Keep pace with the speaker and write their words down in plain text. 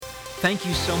Thank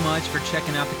you so much for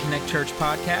checking out the Connect Church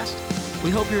podcast. We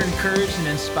hope you're encouraged and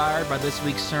inspired by this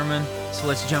week's sermon. So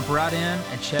let's jump right in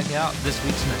and check out this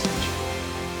week's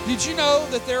message. Did you know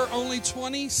that there are only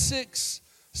 26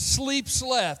 sleeps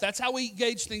left? That's how we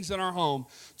gauge things in our home.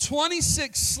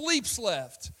 26 sleeps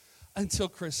left until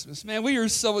Christmas. Man, we are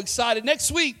so excited.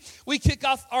 Next week, we kick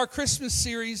off our Christmas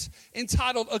series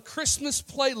entitled A Christmas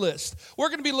Playlist. We're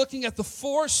going to be looking at the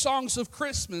 4 songs of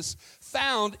Christmas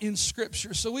found in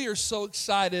Scripture. So we are so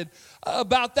excited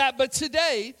about that. But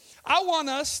today, I want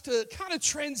us to kind of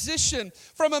transition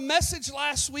from a message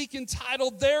last week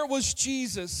entitled There Was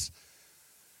Jesus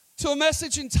to a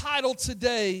message entitled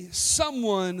today,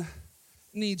 Someone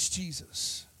Needs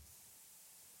Jesus.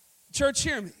 Church,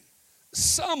 hear me.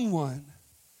 Someone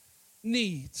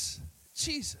needs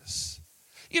Jesus.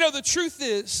 You know, the truth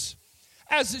is,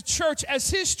 as a church, as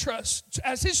his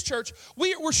church,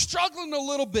 we're struggling a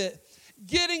little bit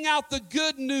getting out the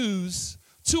good news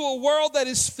to a world that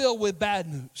is filled with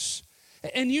bad news.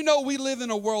 And you know we live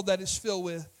in a world that is filled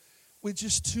with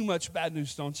just too much bad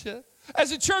news, don't you?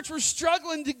 As a church, we're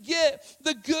struggling to get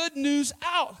the good news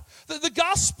out. The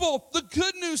gospel, the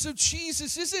good news of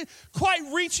Jesus isn't quite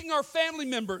reaching our family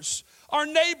members, our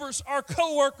neighbors, our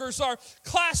coworkers, our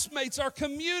classmates, our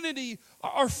community,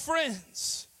 our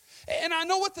friends. And I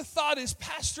know what the thought is,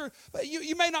 Pastor, but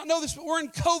you may not know this, but we're in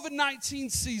COVID-19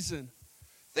 season.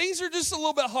 Things are just a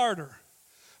little bit harder,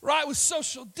 right? With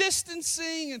social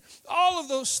distancing and all of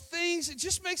those things, it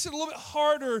just makes it a little bit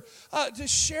harder to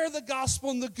share the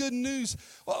gospel and the good news.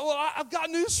 Well, I've got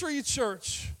news for you,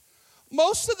 church.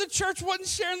 Most of the church wasn't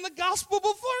sharing the gospel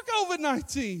before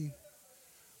COVID-19.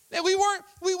 And we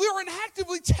weren't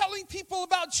actively telling people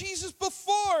about Jesus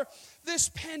before this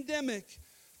pandemic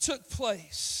took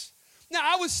place. Now,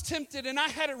 I was tempted and I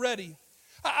had it ready.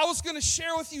 I was going to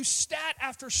share with you stat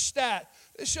after stat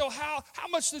to show how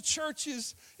much the church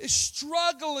is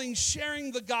struggling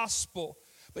sharing the gospel.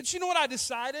 But you know what I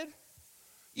decided?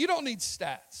 You don't need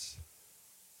stats.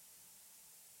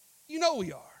 You know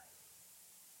we are.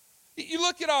 You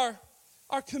look at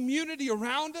our community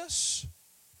around us,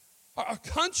 our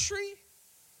country,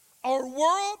 our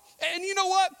world, and you know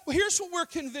what? Well, here's what we're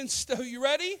convinced of. You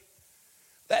ready?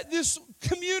 That this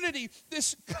community,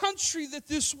 this country, that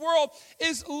this world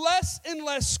is less and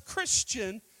less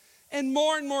Christian and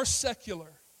more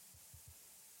secular.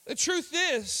 The truth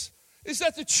is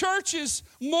that the church is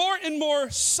more and more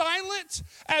silent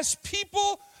as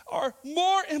people are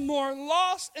more and more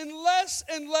lost and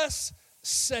less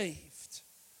saved.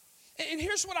 And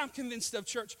here's what I'm convinced of,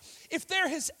 church. If there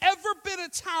has ever been a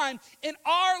time in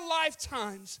our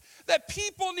lifetimes that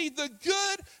people need the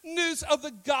good news of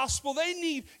the gospel, they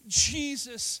need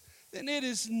Jesus, then it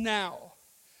is now.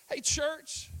 Hey,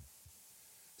 church,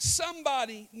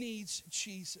 somebody needs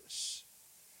Jesus.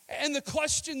 And the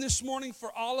question this morning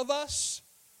for all of us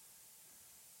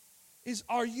is,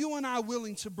 are you and I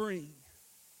willing to bring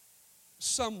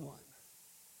someone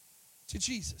to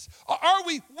Jesus? Are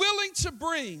we willing to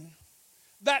bring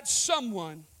that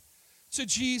someone to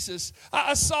Jesus?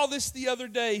 I saw this the other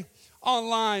day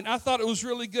online. I thought it was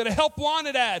really good. A help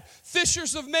wanted ad.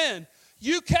 Fishers of men.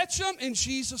 You catch them and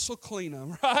Jesus will clean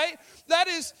them, right?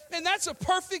 That's a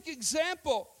perfect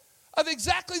example of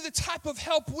exactly the type of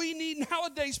help we need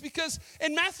nowadays, because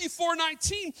in Matthew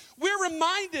 4:19, we're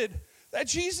reminded that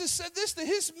Jesus said this, that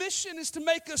his mission is to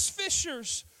make us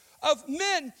fishers of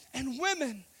men and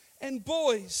women and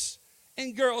boys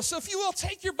and girls. So if you will,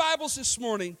 take your Bibles this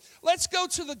morning. Let's go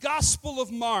to the Gospel of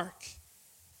Mark.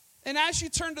 And as you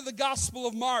turn to the Gospel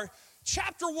of Mark,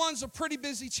 chapter 1 is a pretty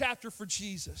busy chapter for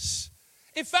Jesus.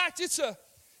 In fact, it's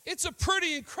a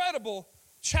pretty incredible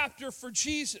chapter for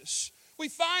Jesus. We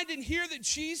find in here that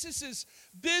Jesus is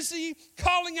busy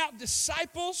calling out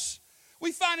disciples.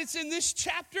 We find it's in this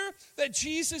chapter that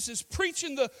Jesus is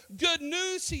preaching the good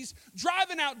news. He's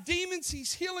driving out demons.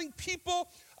 He's healing people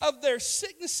of their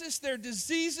sicknesses, their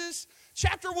diseases.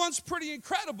 Chapter 1's pretty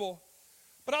incredible.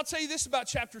 But I'll tell you this about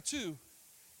chapter 2.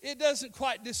 It doesn't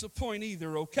quite disappoint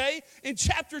either, okay? In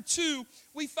chapter 2,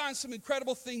 we find some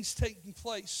incredible things taking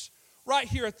place right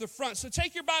here at the front. So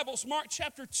take your Bibles, Mark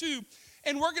chapter 2,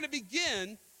 and we're going to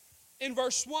begin in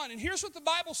verse 1. And here's what the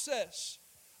Bible says.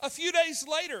 A few days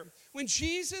later, when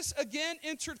Jesus again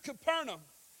entered Capernaum,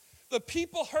 the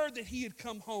people heard that he had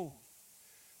come home,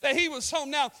 that he was home.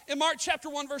 Now, in Mark chapter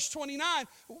 1, verse 29,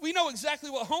 we know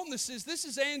exactly what home this is. This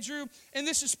is Andrew, and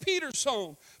this is Peter's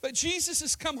home. But Jesus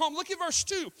has come home. Look at verse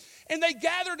 2. And they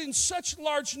gathered in such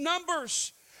large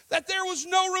numbers that there was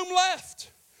no room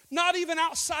left, not even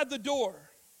outside the door.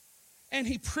 And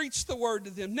he preached the word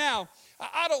to them. Now,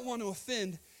 I don't want to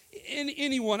offend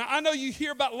anyone. I know you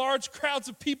hear about large crowds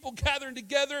of people gathering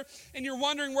together, and you're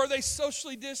wondering, were they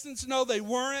socially distanced? No, they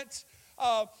weren't.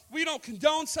 We don't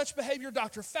condone such behavior.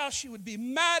 Dr. Fauci would be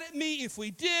mad at me if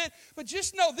we did. But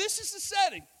just know, this is the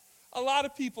setting. A lot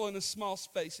of people in a small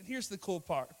space. And here's the cool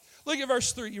part. Look at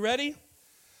verse 3. You ready?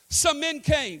 Some men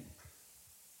came,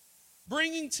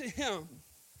 bringing to him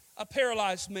a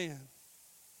paralyzed man,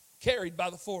 carried by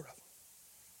the four of them.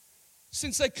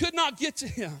 Since they could not get to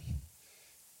him,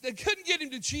 they couldn't get him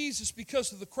to Jesus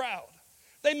because of the crowd.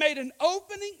 They made an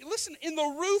opening, listen, in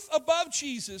the roof above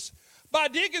Jesus by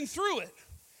digging through it,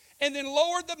 and then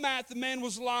lowered the mat the man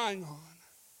was lying on.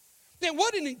 Man,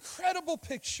 what an incredible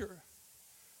picture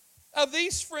of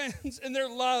these friends and their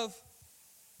love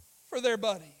for their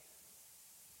buddy.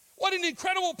 What an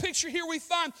incredible picture here we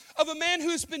find of a man who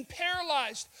has been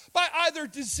paralyzed by either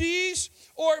disease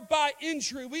or by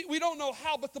injury. We don't know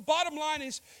how, but the bottom line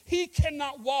is he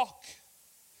cannot walk.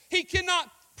 He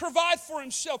cannot provide for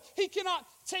himself. He cannot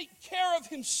take care of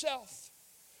himself.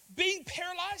 Being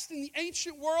paralyzed in the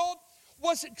ancient world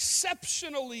was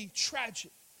exceptionally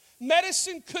tragic.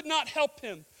 Medicine could not help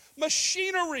him.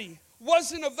 Machinery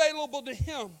wasn't available to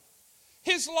him.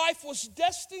 His life was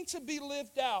destined to be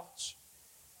lived out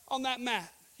on that mat.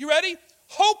 You ready?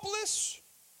 Hopeless,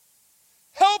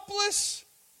 helpless,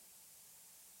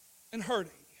 and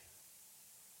hurting.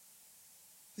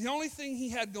 The only thing he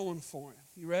had going for him,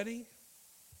 you ready,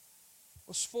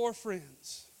 was four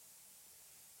friends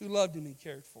who loved him and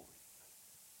cared for him.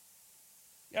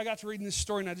 Yeah, I got to reading this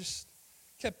story and I just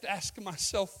kept asking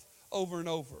myself over and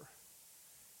over,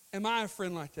 am I a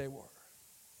friend like they were?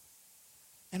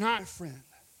 Am I a friend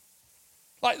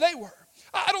like they were?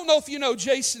 I don't know if you know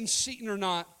Jason Seaton or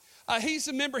not. He's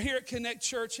a member here at Connect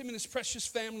Church. Him and his precious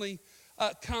family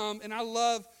come, and I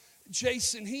love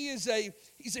Jason. He's a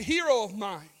hero of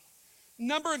mine. A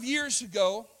number of years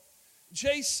ago,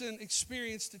 Jason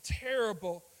experienced a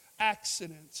terrible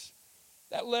accident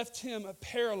that left him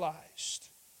paralyzed.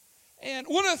 And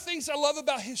one of the things I love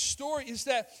about his story is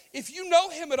that if you know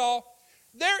him at all,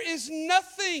 there is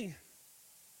nothing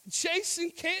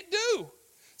Jason can't do.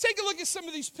 Take a look at some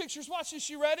of these pictures. Watch this.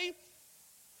 You ready?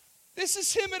 This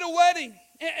is him at a wedding.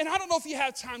 And I don't know if you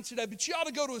have time today, but you ought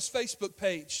to go to his Facebook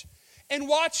page and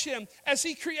watch him as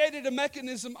he created a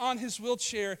mechanism on his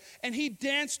wheelchair and he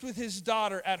danced with his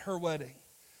daughter at her wedding.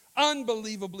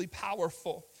 Unbelievably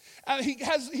powerful.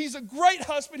 He's a great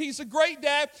husband. He's a great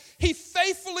dad. He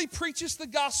faithfully preaches the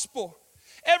gospel.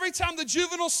 Every time the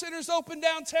juvenile center's open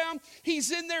downtown,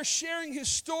 he's in there sharing his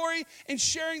story and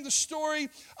sharing the story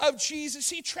of Jesus.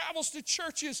 He travels to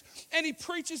churches and he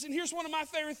preaches. And here's one of my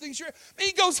favorite things.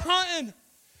 He goes hunting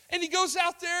and he goes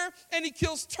out there and he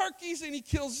kills turkeys and he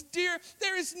kills deer.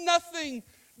 There is nothing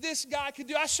this guy could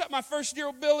do. I shot my first deer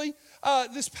with Billy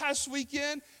this past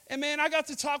weekend. And man, I got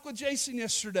to talk with Jason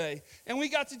yesterday. And we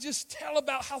got to just tell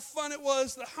about how fun it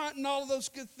was, the hunt and all of those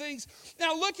good things.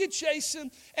 Now look at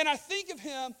Jason, and I think of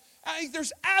him. I think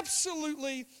there's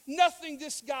absolutely nothing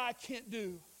this guy can't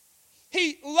do.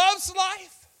 He loves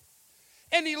life,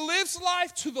 and he lives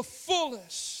life to the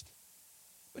fullest.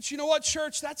 But you know what,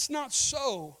 church? That's not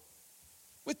so.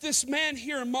 With this man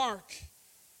here in Mark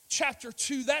chapter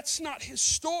 2, that's not his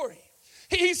story.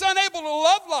 He's unable to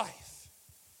love life.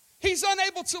 He's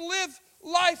unable to live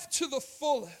life to the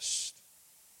fullest.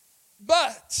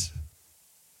 But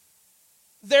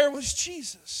there was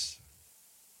Jesus.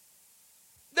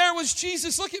 There was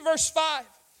Jesus. Look at verse 5.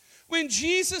 When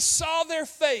Jesus saw their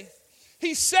faith,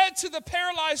 he said to the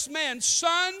paralyzed man,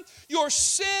 "Son, your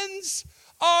sins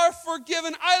are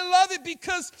forgiven." I love it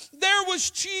because there was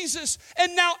Jesus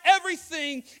and now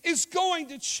everything is going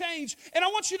to change. And I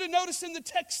want you to notice in the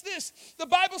text this, the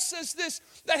Bible says this,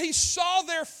 that he saw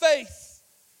their faith.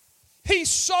 He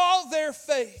saw their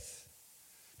faith.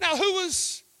 Now who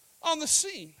was on the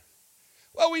scene?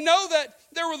 Well, we know that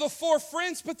there were the four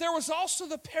friends, but there was also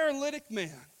the paralytic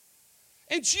man.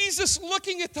 And Jesus,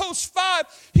 looking at those five,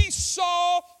 he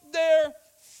saw their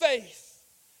faith.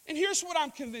 And here's what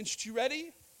I'm convinced. You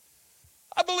ready?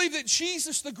 I believe that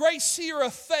Jesus, the great seer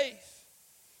of faith,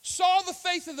 saw the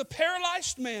faith of the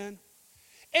paralyzed man,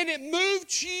 and it moved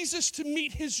Jesus to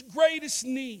meet his greatest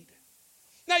need.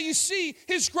 Now you see,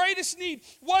 his greatest need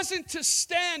wasn't to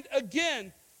stand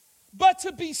again, but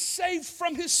to be saved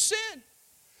from his sin.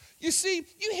 You see,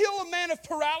 you heal a man of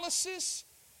paralysis,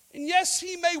 and yes,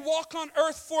 he may walk on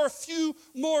earth for a few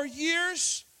more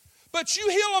years, but you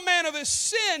heal a man of his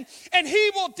sin, and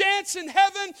he will dance in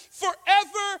heaven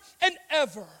forever and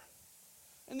ever.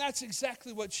 And that's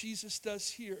exactly what Jesus does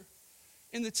here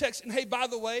in the text. And hey, by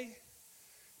the way,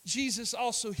 Jesus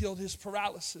also healed his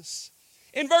paralysis.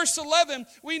 In verse 11,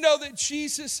 we know that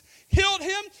Jesus healed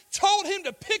him, told him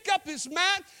to pick up his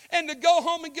mat and to go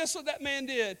home. And guess what that man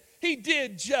did? He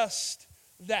did just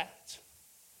that.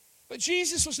 But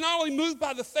Jesus was not only moved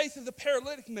by the faith of the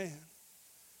paralytic man,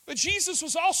 but Jesus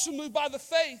was also moved by the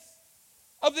faith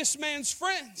of this man's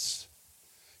friends.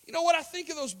 You know what? I think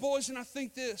of those boys and I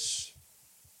think this.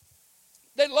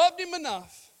 They loved him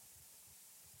enough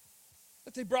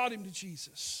that they brought him to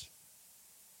Jesus.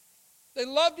 They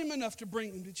loved him enough to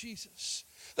bring him to Jesus.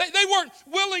 They weren't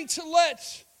willing to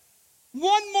let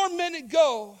one more minute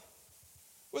go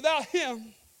without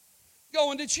him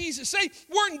going to Jesus. They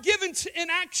weren't given to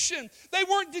inaction. They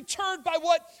weren't deterred by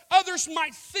what others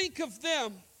might think of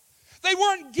them. They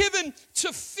weren't given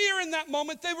to fear in that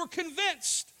moment. They were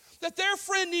convinced that their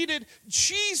friend needed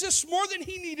Jesus more than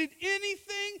he needed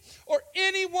anything or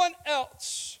anyone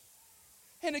else.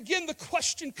 And again, the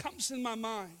question comes in my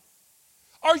mind.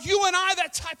 Are you and I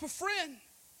that type of friend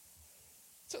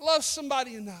to love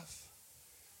somebody enough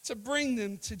to bring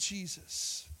them to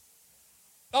Jesus?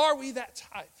 Are we that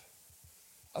type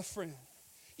of friend?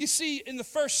 You see, in the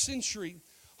first century,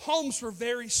 homes were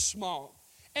very small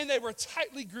and they were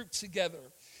tightly grouped together.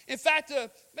 In fact,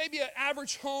 maybe an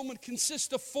average home would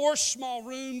consist of 4 small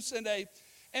rooms and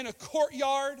a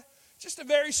courtyard, just a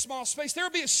very small space. There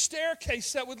would be a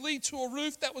staircase that would lead to a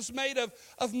roof that was made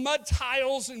of mud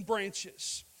tiles and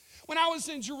branches. When I was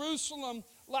in Jerusalem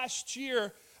last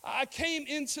year, I came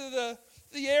into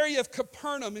the area of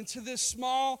Capernaum, into this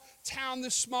small town,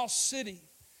 this small city.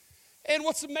 And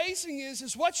what's amazing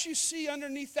is what you see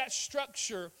underneath that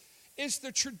structure is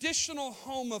the traditional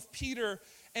home of Peter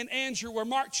and Andrew, where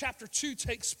Mark chapter 2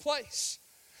 takes place.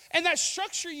 And that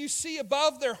structure you see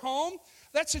above their home,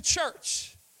 that's a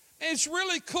church. And it's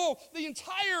really cool. The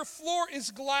entire floor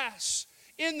is glass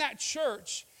in that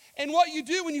church. And what you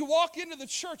do when you walk into the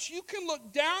church, you can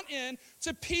look down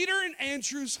into Peter and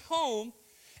Andrew's home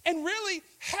and really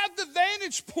have the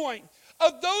vantage point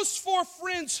of those 4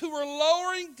 friends who were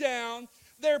lowering down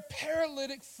their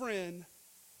paralytic friend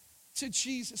to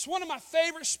Jesus. One of my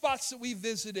favorite spots that we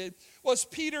visited was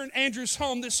Peter and Andrew's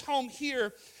home, this home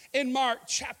here in Mark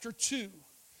chapter 2.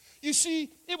 You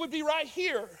see, it would be right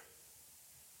here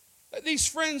that these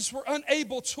friends were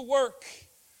unable to work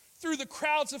through the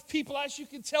crowds of people. As you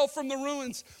can tell from the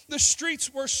ruins, the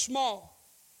streets were small.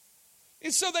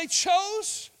 And so they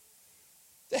chose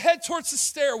to head towards the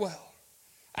stairwell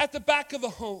at the back of the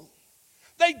home.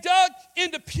 They dug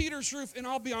into Peter's roof, and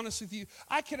I'll be honest with you,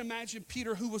 I can imagine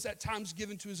Peter, who was at times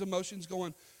given to his emotions,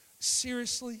 going,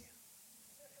 seriously?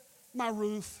 My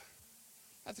roof?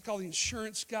 I have to call the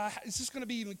insurance guy. Is this going to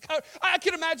be even covered? I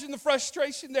can imagine the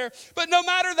frustration there. But no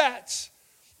matter that,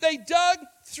 they dug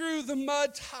through the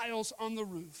mud tiles on the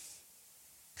roof,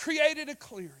 created a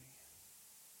clearing,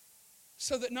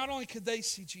 so that not only could they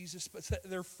see Jesus, but that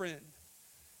their friend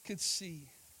could see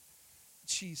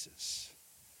Jesus.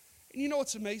 And you know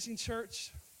what's amazing,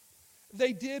 church?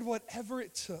 They did whatever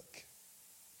it took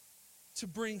to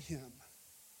bring him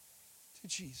to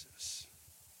Jesus.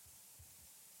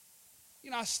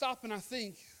 You know, I stop and I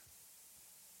think,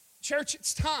 church,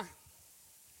 it's time.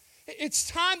 It's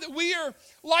time that we are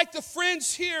like the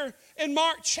friends here in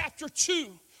Mark chapter 2.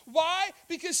 Why?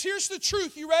 Because here's the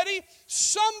truth. You ready?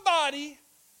 Somebody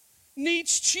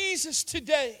needs Jesus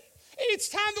today. It's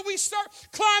time that we start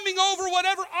climbing over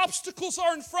whatever obstacles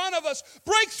are in front of us,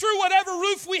 break through whatever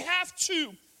roof we have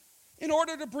to in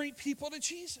order to bring people to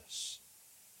Jesus.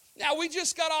 Now, we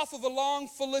just got off of a long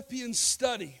Philippians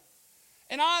study,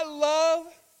 and I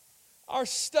love our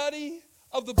study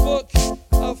of the book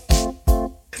of...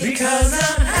 Because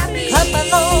I'm happy. Clap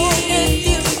along if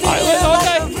you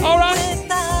feel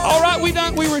All right, we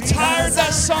done. We retired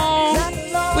that song.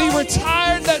 We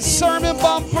retired that sermon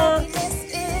bumper.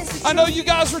 I know you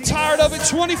guys were tired of it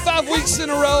 25 weeks in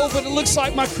a row, but it looks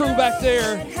like my crew back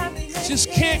there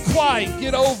just can't quite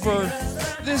get over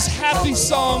this happy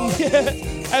song yet.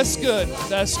 That's good.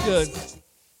 That's good.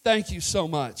 Thank you so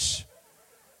much.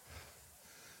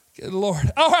 Good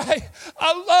Lord. All right.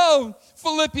 I love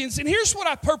Philippians. And here's what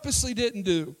I purposely didn't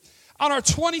do. On our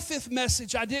 25th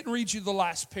message, I didn't read you the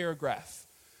last paragraph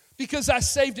because I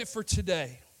saved it for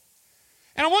today.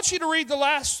 And I want you to read the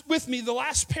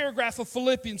last paragraph of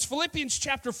Philippians. Philippians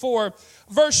chapter 4,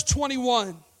 verse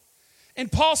 21. And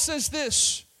Paul says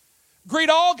this, greet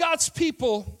all God's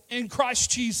people in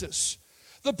Christ Jesus.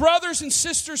 the brothers and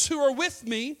sisters who are with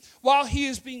me while he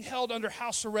is being held under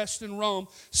house arrest in Rome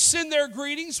send their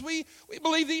greetings. We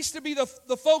believe these to be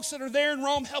the folks that are there in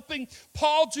Rome helping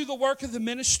Paul do the work of the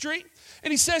ministry.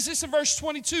 And he says this in verse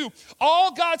 22,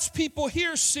 all God's people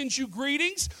here send you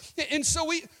greetings. And so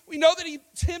we know that he's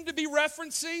him to be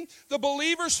referencing the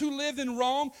believers who live in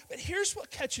Rome. But here's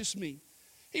what catches me.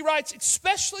 He writes,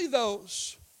 especially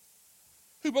those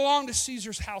who belong to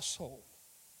Caesar's household.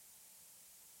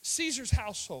 Caesar's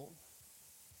household.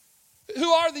 Who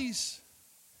are these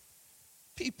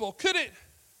people? Could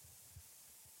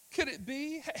it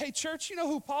be? Hey, church, you know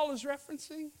who Paul is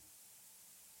referencing?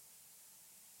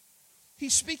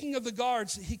 He's speaking of the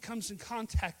guards that he comes in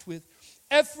contact with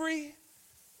every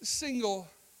single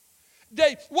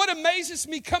day. What amazes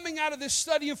me coming out of this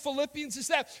study of Philippians is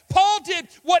that Paul did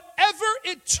whatever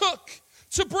it took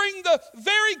to bring the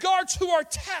very guards who are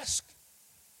tasked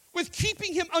with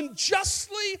keeping him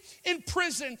unjustly in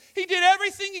prison. He did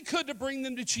everything he could to bring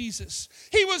them to Jesus.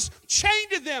 He was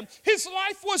chained to them. His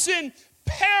life was in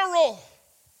peril.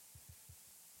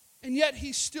 And yet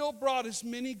he still brought as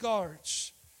many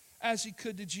guards as he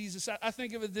could to Jesus. I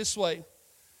think of it this way.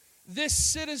 This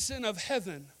citizen of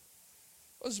heaven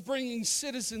was bringing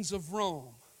citizens of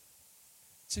Rome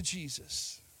to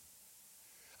Jesus.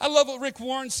 I love what Rick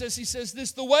Warren says. He says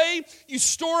this, the way you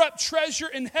store up treasure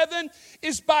in heaven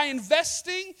is by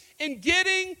investing in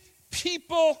getting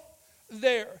people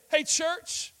there. Hey,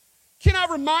 church, can I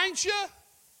remind you?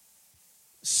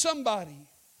 Somebody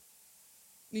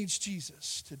needs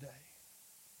Jesus today.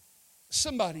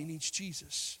 Somebody needs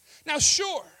Jesus. Now,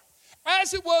 sure,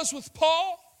 as it was with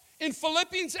Paul in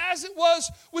Philippians, as it was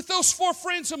with those 4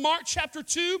 friends in Mark chapter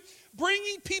 2,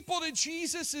 bringing people to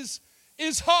Jesus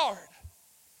is hard.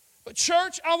 But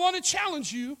church, I want to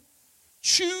challenge you,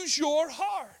 choose your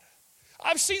heart.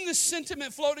 I've seen this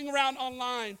sentiment floating around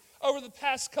online over the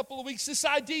past couple of weeks, this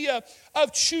idea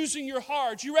of choosing your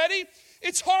heart. You ready?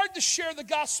 It's hard to share the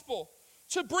gospel,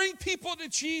 to bring people to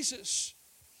Jesus.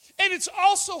 And it's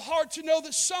also hard to know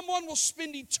that someone will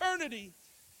spend eternity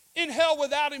in hell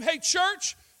without him. Hey,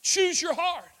 church, choose your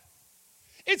heart.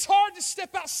 It's hard to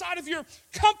step outside of your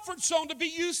comfort zone to be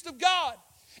used of God.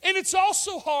 And it's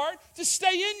also hard to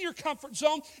stay in your comfort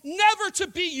zone, never to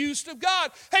be used of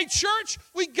God. Hey, church,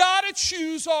 we got to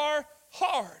choose our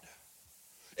heart.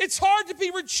 It's hard to be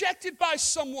rejected by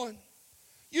someone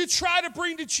you try to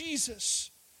bring to Jesus.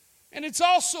 And it's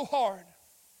also hard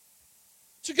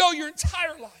to go your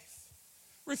entire life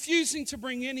refusing to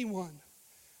bring anyone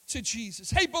to Jesus.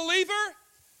 Hey, believer,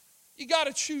 you got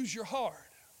to choose your heart.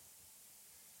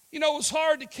 You know, it was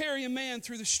hard to carry a man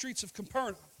through the streets of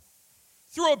Capernaum,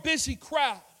 through a busy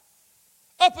crowd,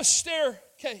 up a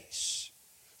staircase,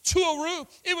 to a roof.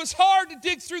 It was hard to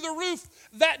dig through the roof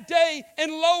that day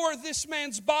and lower this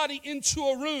man's body into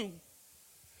a room.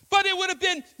 But it would have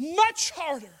been much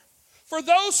harder for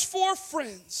those 4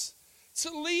 friends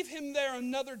to leave him there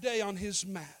another day on his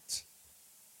mat.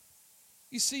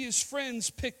 You see, his friends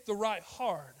picked the right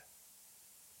heart,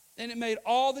 and it made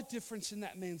all the difference in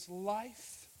that man's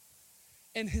life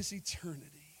and his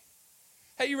eternity.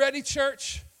 Hey, you ready,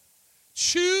 church?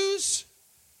 Choose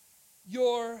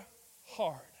your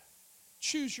heart.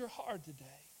 Choose your heart today.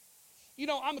 You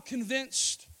know, I'm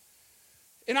convinced,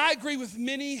 and I agree with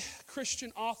many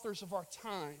Christian authors of our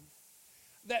time,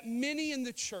 that many in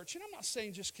the church, and I'm not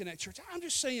saying just Connect Church, I'm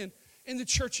just saying in the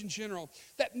church in general,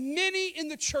 that many in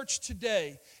the church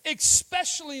today,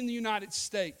 especially in the United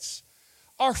States,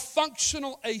 are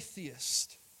functional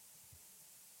atheists.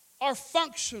 Are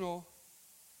functional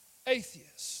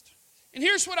atheist. And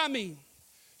here's what I mean.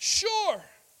 Sure,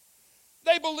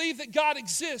 they believe that God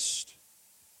exists,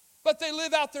 but they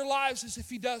live out their lives as if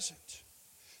he doesn't.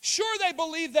 Sure, they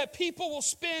believe that people will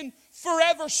spend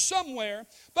forever somewhere,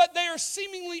 but they are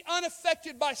seemingly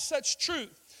unaffected by such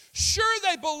truth. Sure,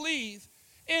 they believe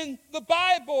in the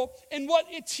Bible and what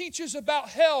it teaches about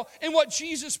hell and what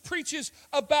Jesus preaches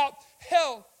about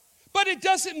hell, but it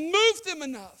doesn't move them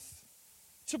enough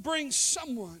to bring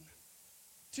someone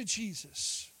to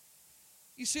Jesus.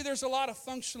 You see, there's a lot of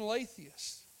functional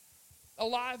atheists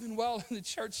alive and well in the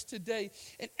church today.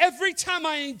 And every time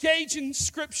I engage in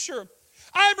Scripture,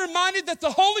 I'm reminded that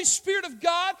the Holy Spirit of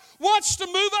God wants to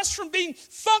move us from being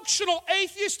functional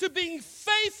atheists to being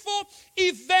faithful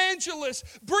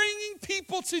evangelists, bringing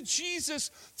people to Jesus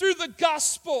through the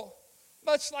gospel,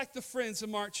 much like the friends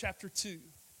in Mark chapter 2.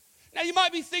 Now, you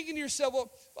might be thinking to yourself,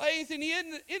 well, Anthony,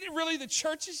 isn't it really the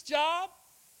church's job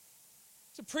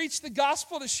to preach the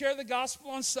gospel, to share the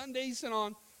gospel on Sundays and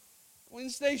on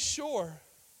Wednesdays? Sure.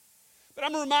 But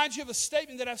I'm going to remind you of a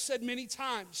statement that I've said many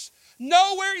times.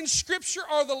 Nowhere in Scripture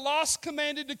are the lost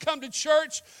commanded to come to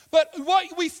church, but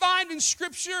what we find in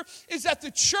Scripture is that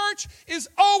the church is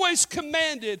always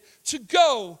commanded to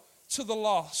go to the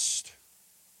lost.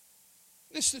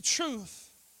 This is the truth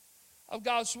of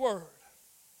God's Word.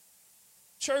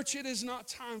 Church, it is not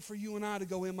time for you and I to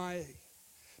go MIA.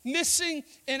 Missing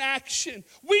in action.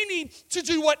 We need to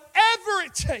do whatever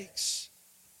it takes.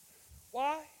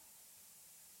 Why?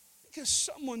 Because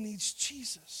someone needs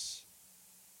Jesus.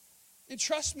 And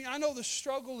trust me, I know the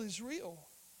struggle is real.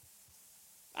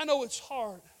 I know it's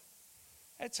hard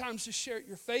at times to share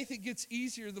your faith. It gets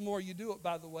easier the more you do it,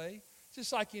 by the way,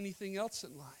 just like anything else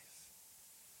in life.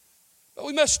 But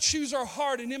we must choose our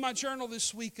heart. And in my journal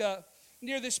this week,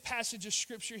 near this passage of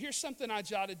Scripture, here's something I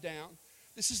jotted down.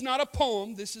 This is not a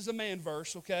poem. This is a man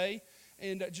verse, okay?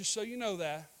 And just so you know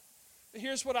that. But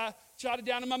here's what I jotted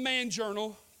down in my man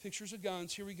journal. Pictures of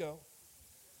guns. Here we go.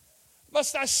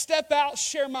 Must I step out,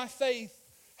 share my faith,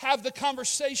 have the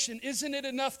conversation? Isn't it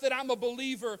enough that I'm a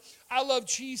believer? I love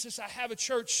Jesus. I have a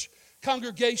church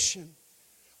congregation.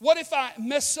 What if I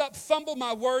mess up, fumble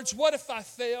my words? What if I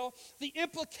fail? The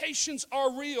implications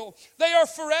are real. They are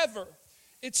forever.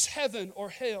 It's heaven or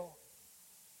hell.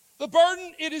 The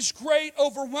burden, it is great.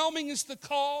 Overwhelming is the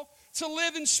call to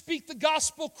live and speak the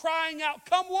gospel, crying out,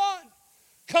 come one,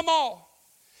 come all.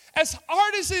 As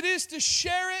hard as it is to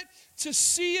share it, to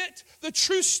see it, the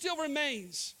truth still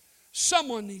remains.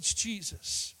 Someone needs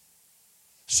Jesus.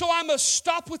 So I must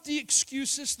stop with the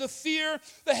excuses, the fear,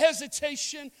 the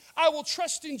hesitation. I will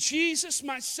trust in Jesus,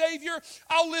 my Savior.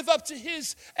 I'll live up to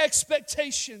His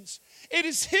expectations. It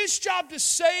is His job to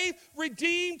save,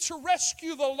 redeem, to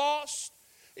rescue the lost.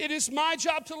 It is my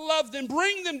job to love them,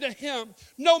 bring them to Him,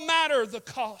 no matter the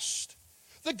cost.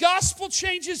 The gospel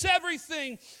changes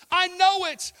everything. I know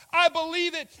it. I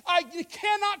believe it. I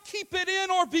cannot keep it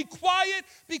in or be quiet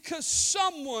because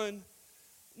someone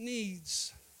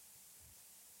needs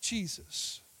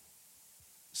Jesus.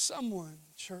 Someone,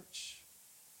 church,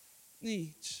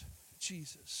 needs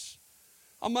Jesus.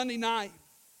 On Monday night,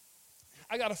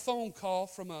 I got a phone call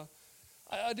from a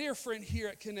dear friend here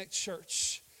at Connect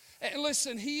Church. And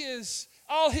listen,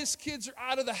 all his kids are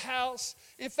out of the house.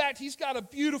 In fact, he's got a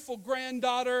beautiful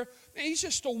granddaughter. And he's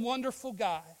just a wonderful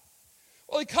guy.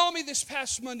 Well, he called me this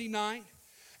past Monday night,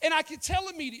 and I could tell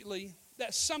immediately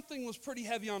that something was pretty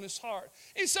heavy on his heart.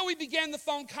 And so we began the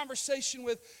phone conversation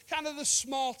with kind of the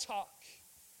small talk.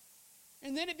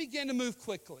 And then it began to move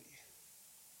quickly.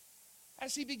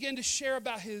 As he began to share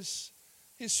about his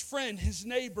friend, his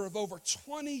neighbor of over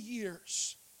 20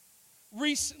 years,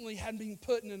 recently had been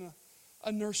put in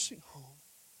a nursing home.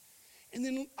 And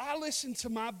then I listened to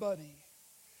my buddy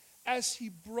as he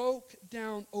broke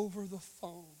down over the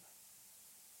phone.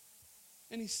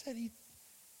 And he said he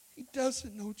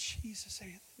doesn't know Jesus,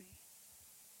 Anthony.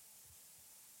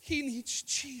 He needs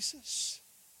Jesus.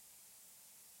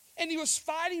 And he was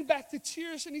fighting back the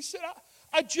tears, and he said,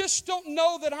 I just don't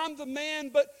know that I'm the man,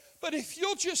 but if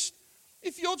you'll just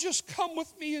come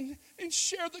with me and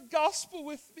share the gospel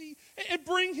with me and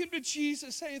bring him to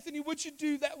Jesus, Anthony, would you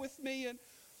do that with me?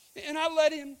 And I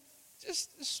let him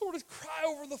just sort of cry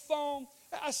over the phone.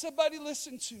 I said, buddy,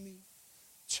 listen to me.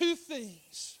 2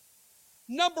 things.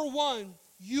 Number 1,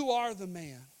 you are the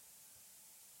man.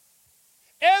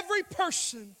 Every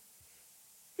person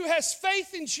who has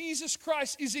faith in Jesus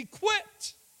Christ is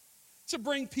equipped to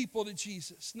bring people to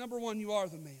Jesus. Number 1, you are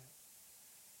the man.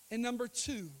 And number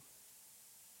 2,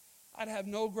 I'd have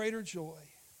no greater joy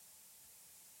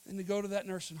than to go to that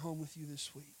nursing home with you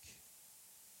this week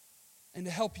and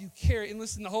to help you carry. And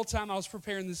listen, the whole time I was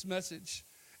preparing this message,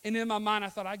 and in my mind I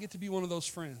thought I get to be one of those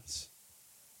friends.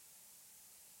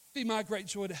 Be my great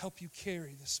joy to help you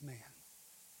carry this man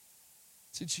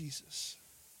to Jesus.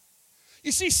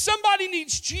 You see, somebody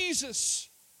needs Jesus.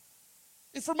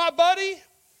 And for my buddy,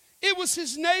 it was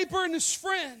his neighbor and his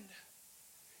friend.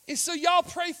 And so y'all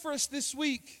pray for us this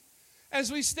week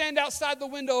as we stand outside the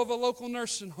window of a local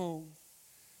nursing home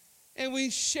and we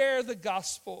share the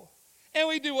gospel and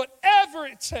we do whatever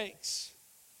it takes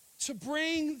to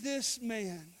bring this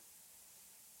man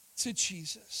to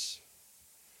Jesus.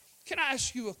 Can I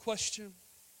ask you a question?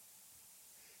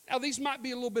 Now, these might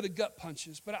be a little bit of gut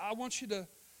punches, but I want you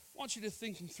to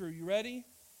think them through. You ready?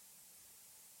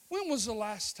 When was the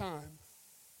last time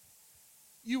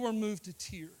you were moved to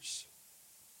tears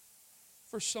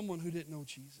for someone who didn't know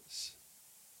Jesus?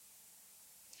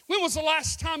 When was the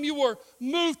last time you were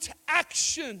moved to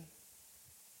action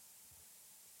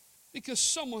because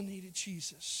someone needed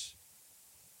Jesus?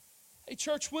 Hey,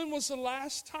 church, when was the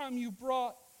last time you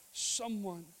brought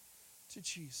someone to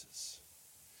Jesus?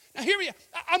 Now hear me,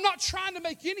 I'm not trying to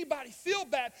make anybody feel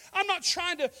bad. I'm not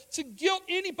trying to guilt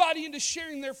anybody into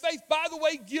sharing their faith. By the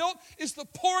way, guilt is the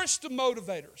poorest of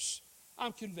motivators,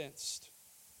 I'm convinced.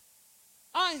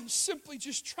 I am simply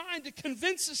just trying to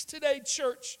convince us today,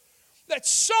 church, that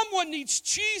someone needs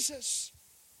Jesus.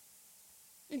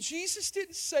 And Jesus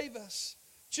didn't save us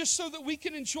just so that we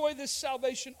can enjoy this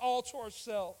salvation all to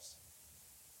ourselves.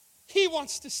 He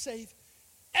wants to save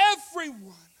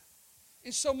everyone.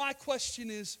 And so my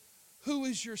question is, who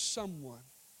is your someone?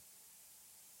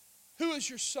 Who is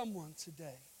your someone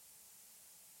today?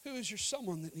 Who is your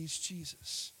someone that needs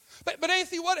Jesus? But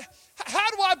Anthony, how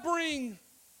do I bring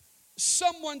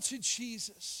someone to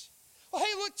Jesus? Well,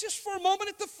 hey, look just for a moment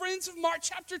at the friends of Mark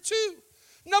chapter 2.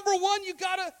 Number one, you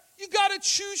gotta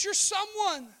choose your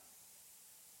someone.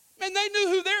 And they knew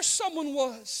who their someone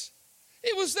was.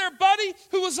 It was their buddy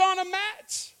who was on a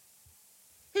mat,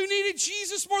 who needed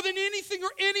Jesus more than anything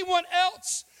or anyone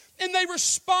else. And they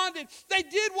responded. They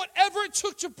did whatever it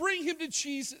took to bring him to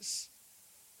Jesus.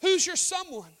 Who's your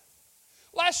someone?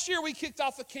 Last year we kicked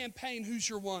off a campaign, Who's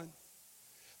Your One?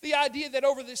 The idea that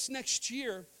over this next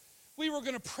year, we were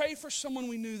going to pray for someone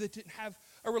we knew that didn't have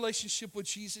a relationship with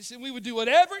Jesus. And we would do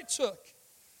whatever it took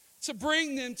to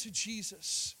bring them to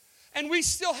Jesus. And we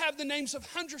still have the names of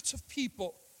hundreds of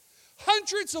people.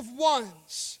 Hundreds of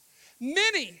ones.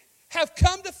 Many have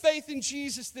come to faith in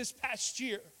Jesus this past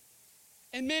year.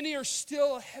 And many are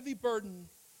still a heavy burden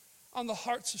on the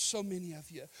hearts of so many of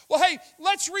you. Well, hey,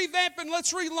 let's revamp and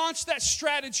let's relaunch that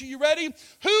strategy. You ready?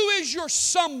 Who is your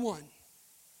someone?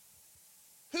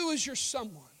 Who is your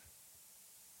someone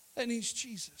that needs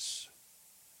Jesus?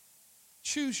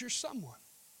 Choose your someone.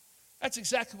 That's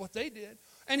exactly what they did.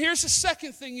 And here's the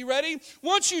second thing. You ready?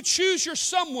 Once you choose your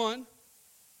someone,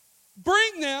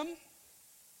 bring them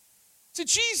to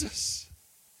Jesus.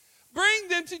 Bring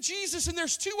them to Jesus. And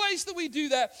there's two ways that we do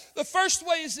that. The first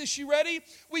way is this. You ready?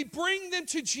 We bring them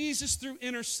to Jesus through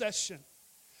intercession.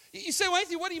 You say, well,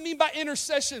 Anthony, what do you mean by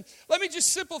intercession? Let me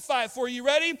just simplify it for you.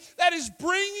 Ready? That is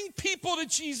bringing people to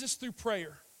Jesus through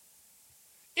prayer.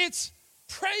 It's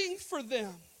praying for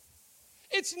them.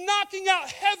 It's knocking out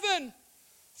heaven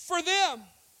for them.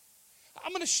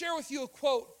 I'm going to share with you a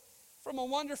quote from a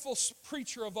wonderful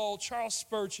preacher of old, Charles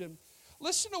Spurgeon.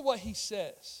 Listen to what he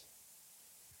says.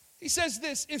 He says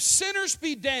this: if sinners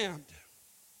be damned,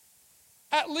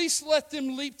 at least let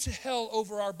them leap to hell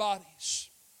over our bodies.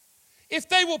 If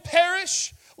they will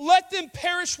perish, let them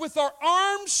perish with our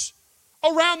arms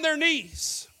around their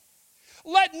knees.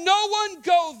 Let no one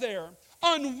go there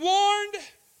unwarned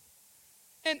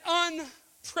and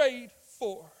unprayed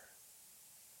for.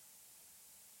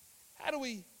 How do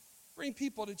we bring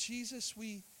people to Jesus?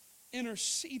 We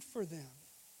intercede for them.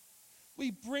 We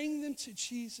bring them to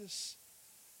Jesus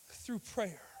through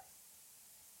prayer.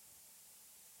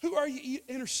 Who are you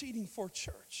interceding for,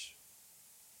 church?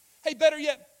 Hey, better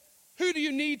yet, who do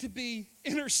you need to be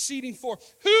interceding for?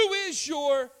 Who is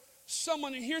your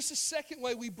someone? And here's the second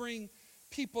way we bring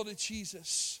people to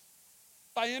Jesus: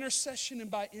 by intercession and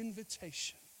by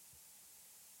invitation.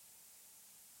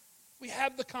 We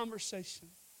have the conversation.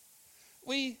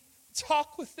 We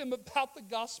talk with them about the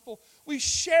gospel. We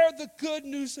share the good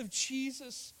news of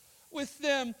Jesus with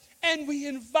them, and we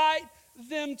invite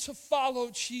them to follow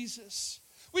Jesus.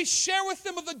 We share with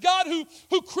them of the God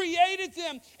who created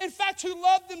them. In fact, who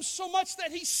loved them so much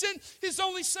that he sent his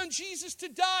only son Jesus to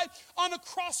die on a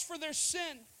cross for their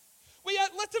sin. We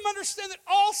let them understand that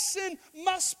all sin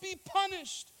must be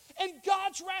punished. And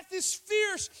God's wrath is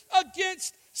fierce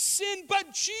against sin.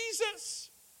 But Jesus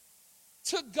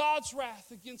took God's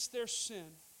wrath against their sin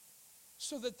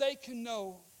so that they can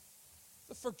know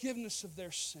the forgiveness of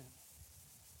their sin.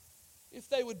 If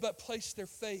they would but place their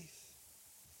faith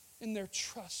and their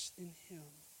trust in him.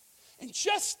 And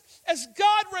just as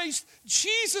God raised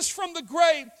Jesus from the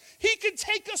grave, he can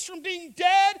take us from being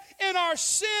dead in our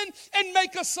sin and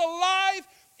make us alive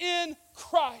in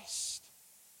Christ.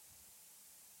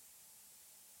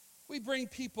 We bring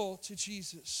people to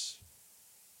Jesus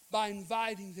by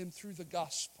inviting them through the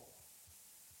gospel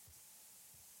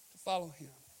to follow him.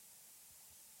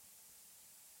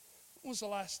 When was the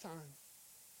last time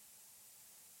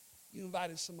you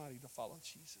invited somebody to follow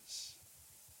Jesus?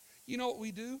 You know what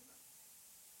we do?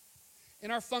 In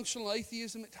our functional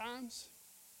atheism at times,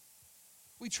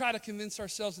 we try to convince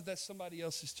ourselves that that's somebody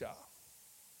else's job.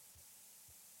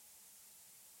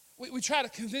 We try to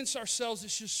convince ourselves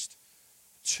it's just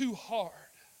too hard,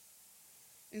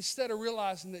 instead of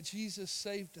realizing that Jesus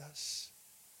saved us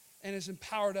and has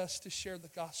empowered us to share the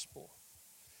gospel.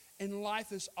 And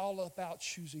life is all about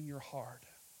choosing your heart.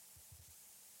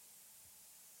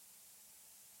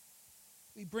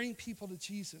 We bring people to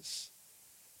Jesus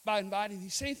by inviting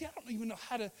these. Say, I don't even know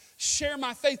how to share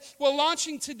my faith. Well,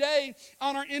 launching today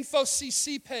on our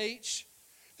InfoCC page,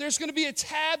 there's going to be a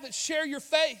tab that Share Your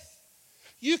Faith.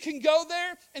 You can go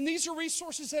there, and these are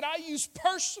resources that I use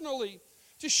personally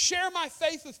to share my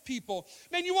faith with people.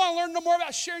 Man, you want to learn no more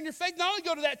about sharing your faith? Not only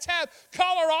go to that tab,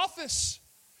 call our office.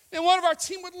 And one of our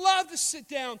team would love to sit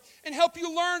down and help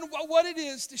you learn what it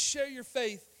is to share your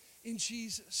faith in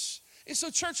Jesus. And so,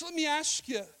 church, let me ask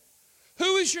you,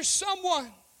 who is your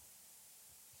someone?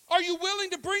 Are you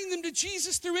willing to bring them to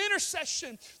Jesus through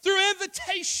intercession, through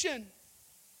invitation?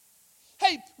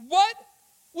 Hey, what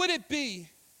would it be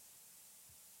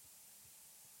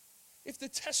if the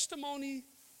testimony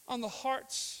on the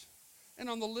hearts and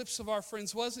on the lips of our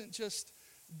friends wasn't just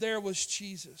there was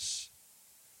Jesus,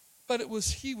 but it was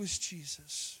he was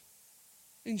Jesus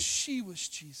and she was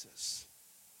Jesus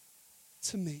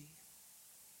to me.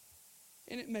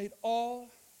 And it made all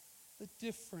the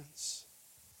difference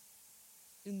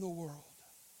in the world.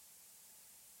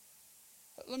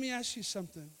 Let me ask you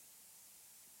something.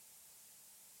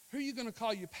 Who are you going to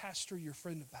call your pastor or your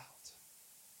friend about?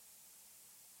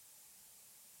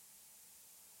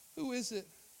 Who is it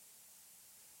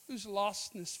whose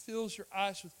lostness fills your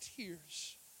eyes with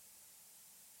tears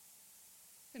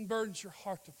and burdens your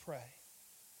heart to pray?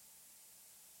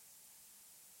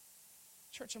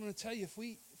 Church, I'm going to tell you, if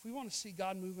we want to see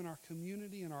God move in our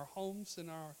community, in our homes, in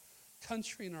our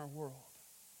country, in our world,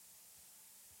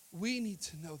 we need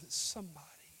to know that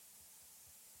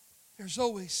there's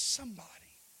always somebody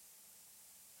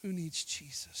who needs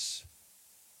Jesus.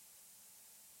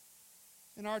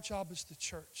 And our job as the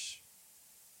church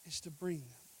is to bring them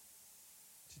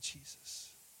to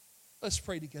Jesus. Let's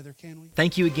pray together, can we?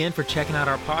 Thank you again for checking out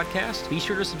our podcast. Be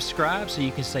sure to subscribe so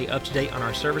you can stay up to date on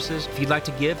our services. If you'd like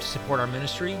to give to support our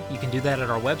ministry, you can do that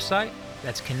at our website.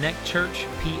 That's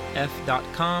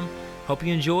connectchurchpf.com. Hope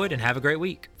you enjoyed and have a great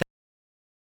week.